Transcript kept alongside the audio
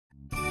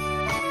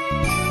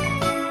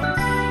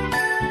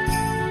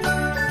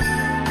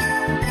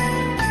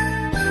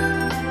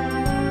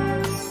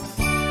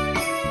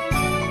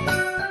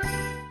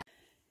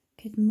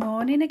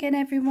morning again,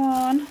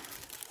 everyone.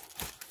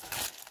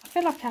 I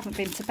feel like I haven't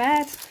been to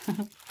bed.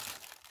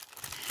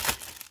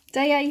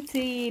 Day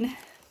 18.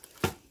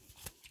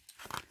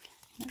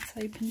 Let's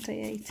open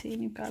day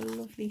 18. We've got a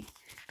lovely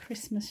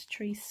Christmas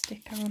tree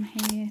sticker on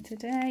here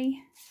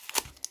today.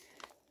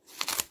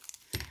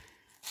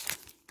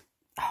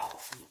 Oh,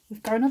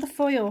 we've got another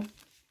foil.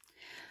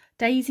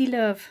 Daisy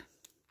Love.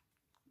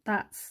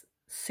 That's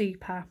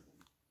super.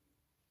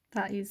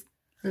 That is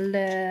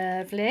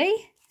lovely.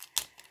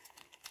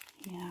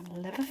 Yeah,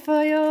 love a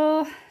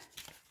foil.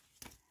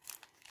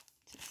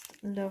 Just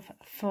love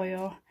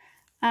foil.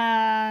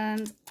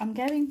 And I'm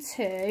going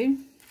to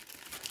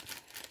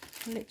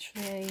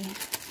literally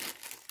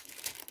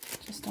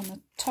just on the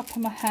top of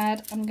my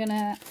head, I'm going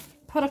to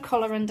put a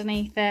colour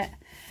underneath it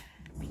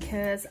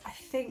because I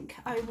think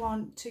I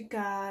want to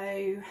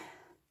go,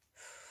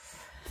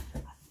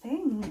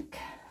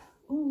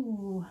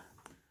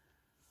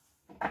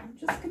 I'm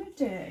just going to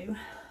do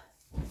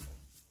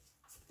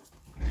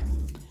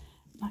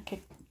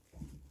like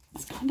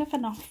it's kind of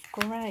an off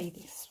grey,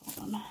 this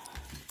one.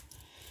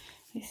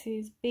 This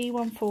is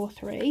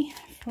B143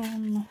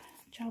 from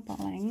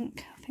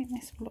Link. I think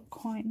this will look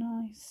quite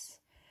nice.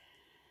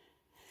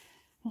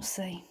 We'll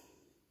see.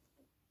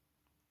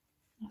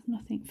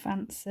 Nothing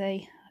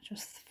fancy. I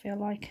just feel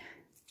like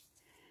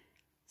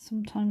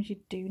sometimes you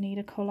do need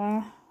a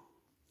colour.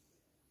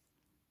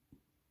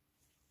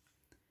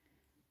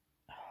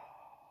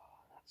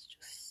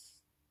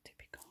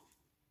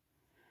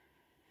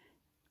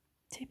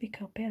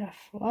 Typical bit of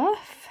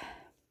fluff.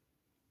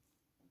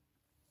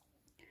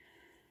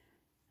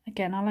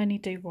 Again, I'll only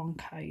do one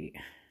coat.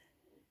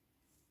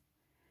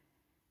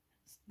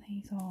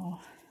 These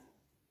are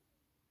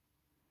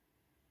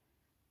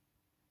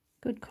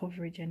good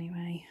coverage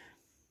anyway.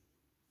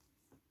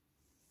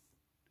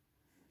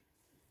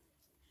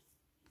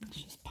 Let's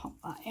just pop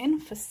that in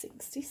for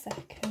 60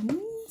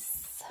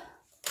 seconds.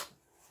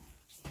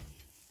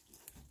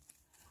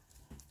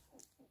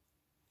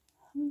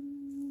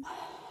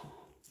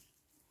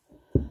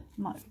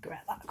 Might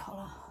regret that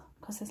colour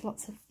because there's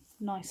lots of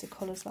nicer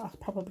colours that I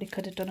probably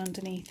could have done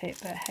underneath it,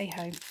 but hey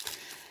ho,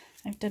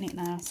 I've done it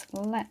now.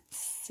 So let's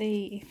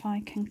see if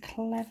I can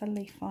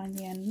cleverly find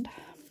the end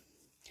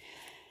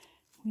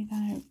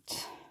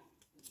without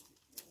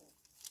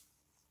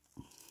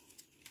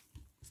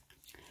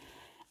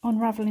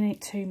unravelling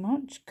it too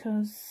much,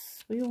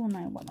 because we all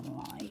know what I'm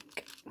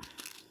like.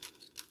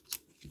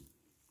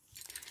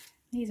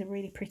 These are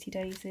really pretty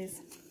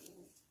daisies.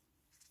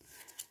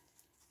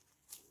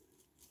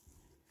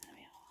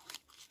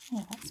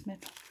 Oh, that's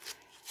made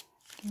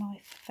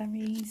life very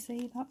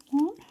easy, that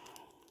one.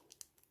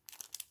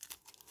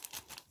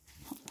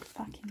 Pop it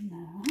back in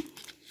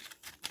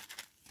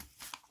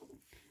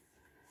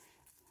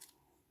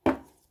there.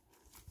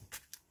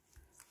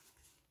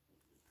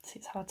 So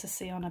it's hard to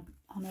see on a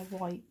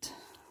white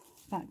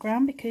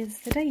background because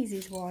the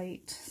daisy's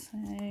white. So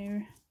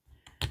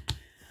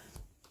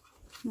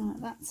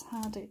right, that's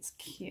had its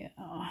cure.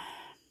 Oh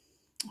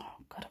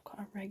god, I've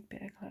got a rag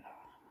bit of glitter.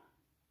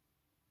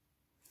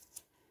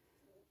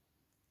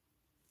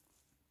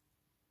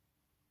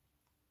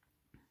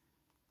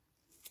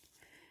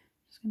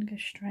 Going to go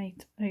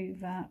straight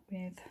over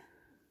with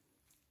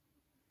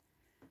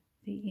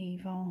the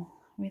evil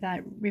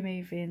without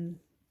removing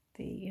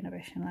the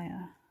inhibition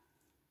layer.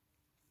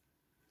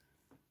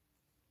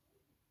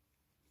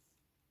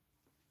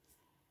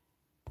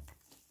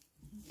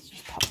 Let's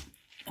just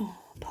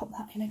pop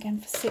that in again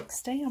for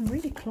 60. I'm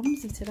really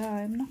clumsy today.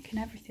 I'm knocking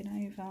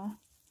everything over.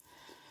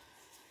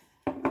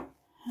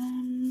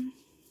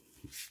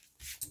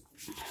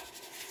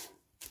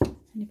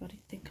 Anybody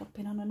think I've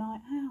been on a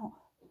night out?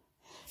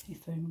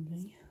 If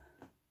only.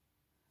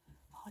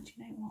 Oh, do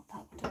you know what?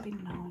 That would have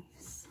been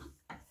nice.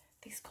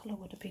 This colour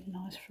would have been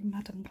nice from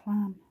Glam.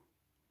 Wonder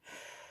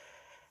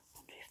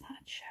if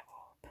that'd show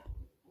up.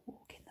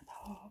 Walk in the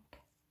park.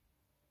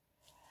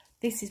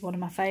 This is one of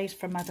my faves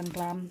from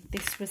Glam.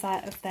 This was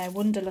out of their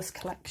Wonderlust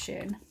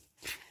collection.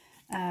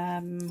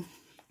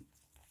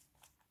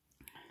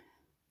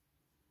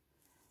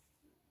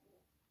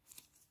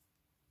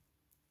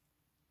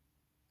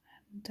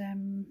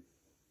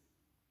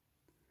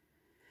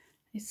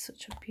 It's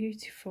such a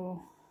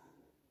beautiful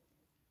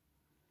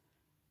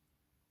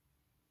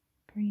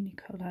greeny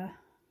colour.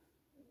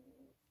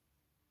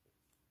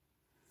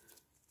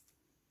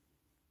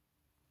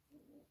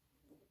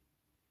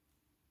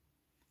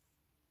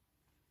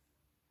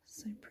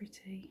 So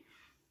pretty.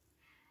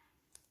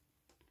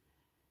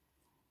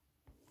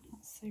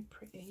 That's so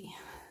pretty.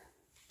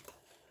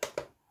 I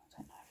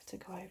don't know if to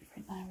go over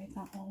it now with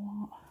that or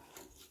what.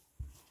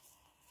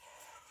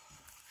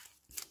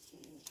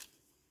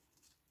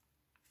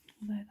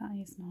 Although that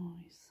is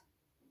nice.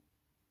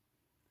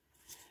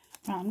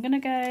 Right, I'm going to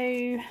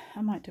go,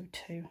 I might do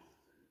two.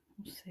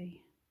 We'll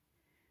see.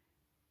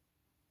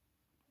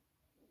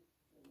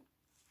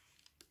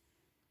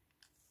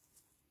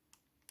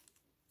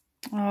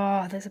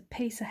 Oh, there's a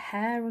piece of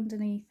hair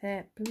underneath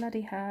it.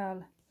 Bloody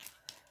hell.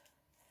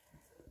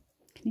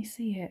 Can you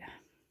see it?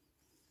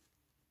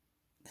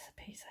 There's a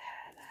piece of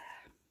hair there.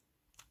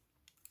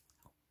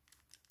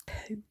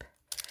 poop.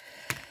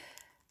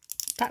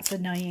 That's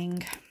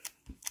annoying.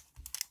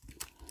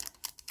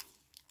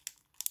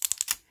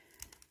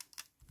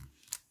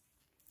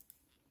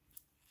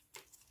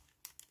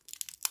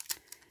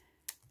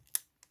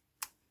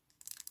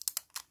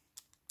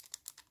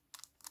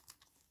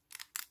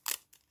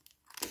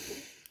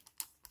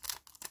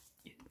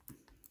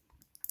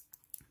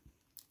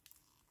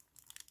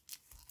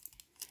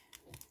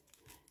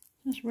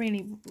 Just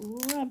really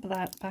rub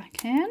that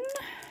back in.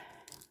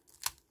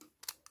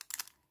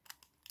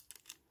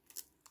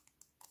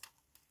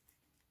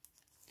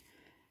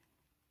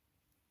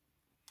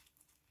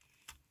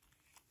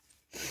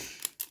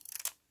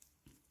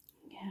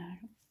 Yeah,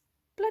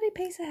 bloody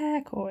piece of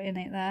hair caught in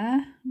it there.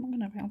 I'm not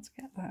going to be able to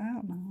get that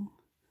out now.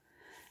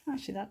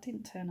 Actually, that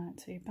didn't turn out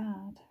too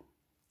bad.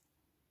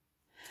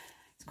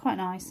 It's quite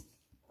nice.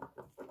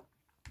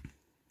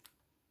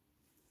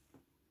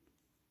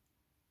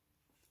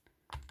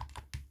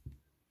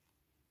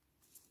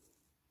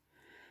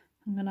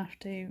 I'm going to have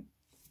to...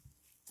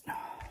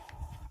 Oh,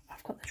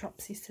 I've got the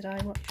dropsies today.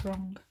 What is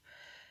wrong?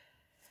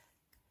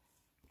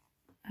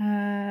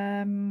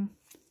 I've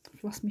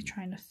lost my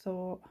train of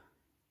thought.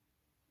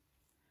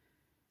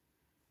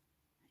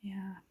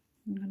 Yeah,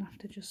 I'm going to have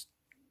to just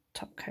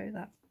top coat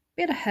that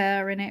bit of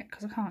hair in it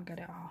because I can't get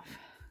it off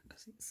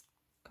because it's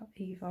got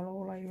evil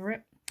all over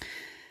it.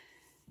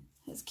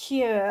 It's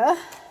cure.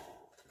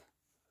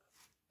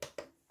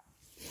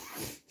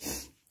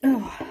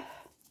 Oh,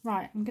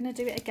 right, I'm going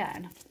to do it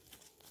again.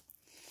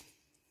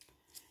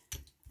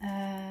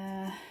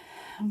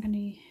 I'm going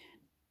to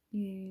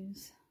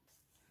use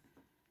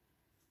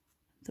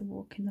the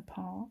walk in the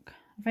park.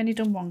 I've only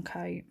done one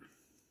coat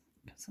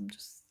because I'm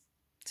just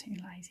too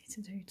lazy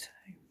to do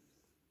two.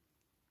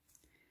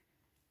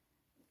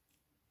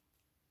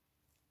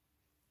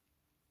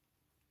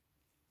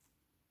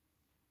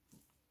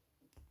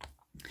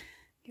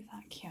 Give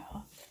that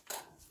cure.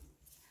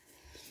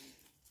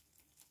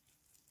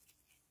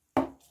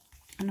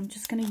 And I'm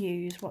just going to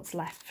use what's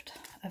left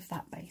of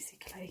that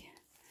basically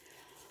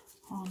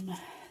on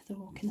the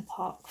walk in the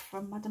park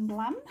from Madam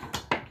Glam.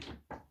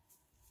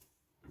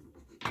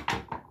 I'm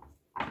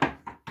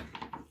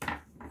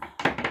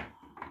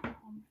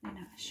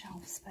running out of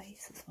shelf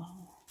space as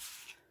well.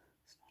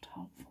 It's not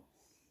helpful.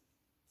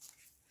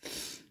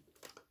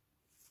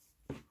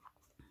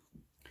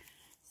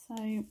 So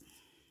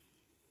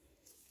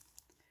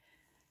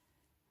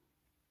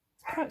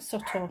it's quite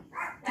subtle.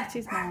 It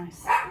is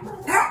nice.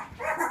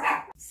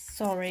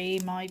 Sorry,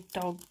 my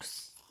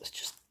dog's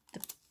just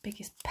the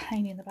biggest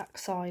pain in the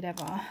backside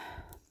ever.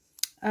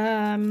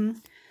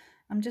 I'm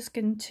just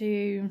going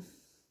to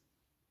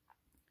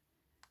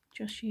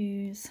just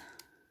use...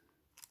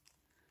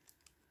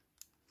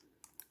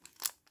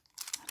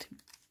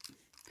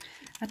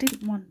 I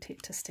didn't want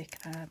it to stick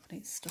there, but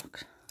it's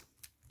stuck.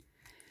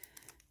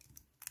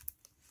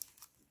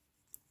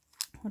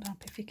 Hold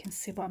up if you can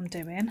see what I'm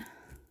doing.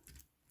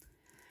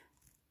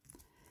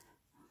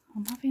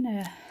 I'm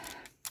having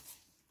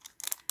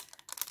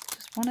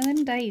just one of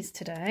them days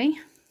today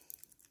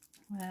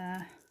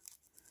where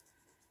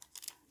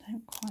I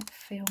don't quite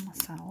feel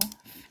myself.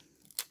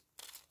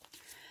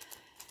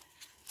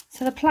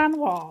 So the plan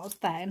was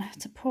then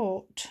to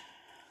put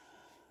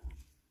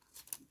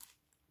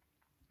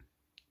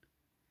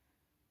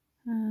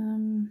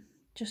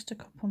just a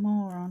couple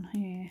more on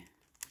here.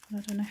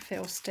 I don't know if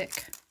it'll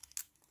stick,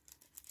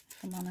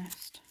 if I'm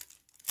honest.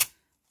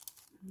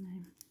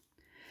 No.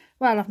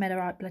 Well, I've made a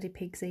right bloody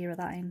pig's ear of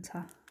that, ain't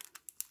I?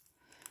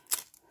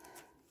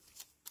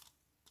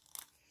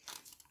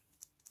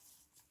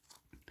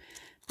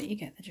 But you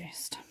get the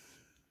gist.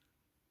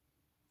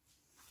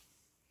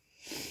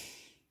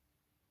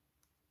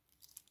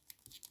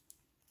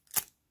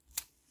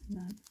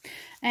 No.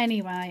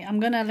 Anyway,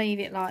 I'm going to leave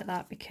it like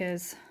that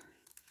because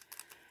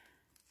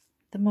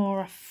the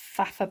more I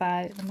faff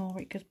about it, the more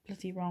it goes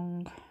bloody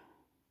wrong. I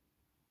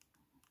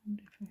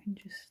wonder if we can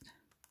just...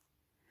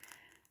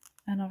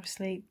 And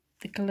obviously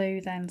the glue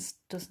then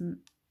doesn't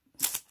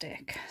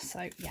stick.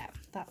 So yeah,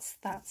 that's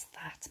that.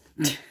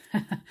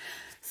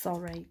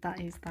 Sorry, that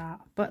is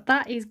that. But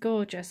that is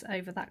gorgeous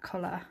over that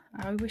colour.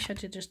 I wish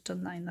I'd have just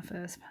done that in the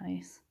first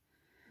place.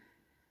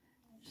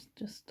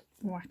 Just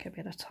whack a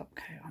bit of top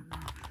coat on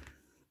that.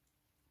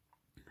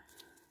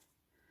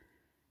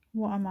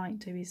 What I might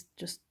do is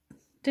just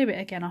do it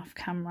again off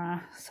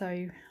camera,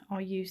 so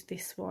I'll use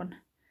this one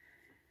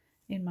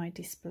in my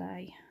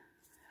display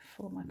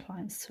for my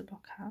clients to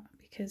look at,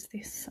 because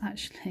this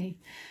actually,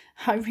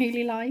 I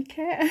really like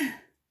it.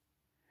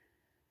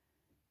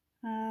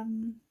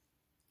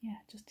 Yeah,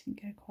 it just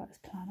didn't go quite as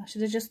planned. I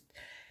should have just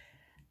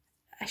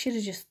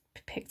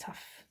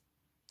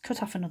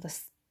cut off another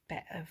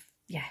bit of,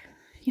 yeah,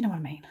 you know what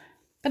I mean.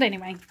 But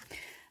anyway,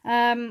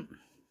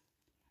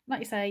 like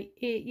you say,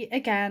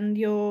 again,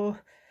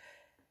 your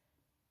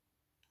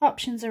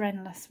options are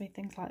endless with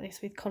things like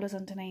this, with colours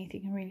underneath.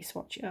 You can really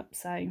swatch it up,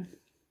 so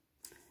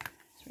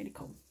it's really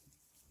cool.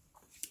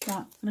 Right,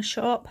 I'm going to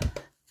shut up,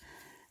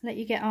 let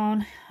you get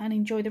on and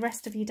enjoy the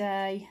rest of your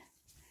day,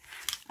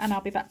 and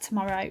I'll be back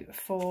tomorrow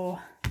for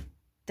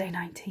day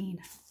 19.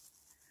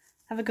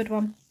 Have a good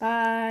one.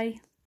 Bye.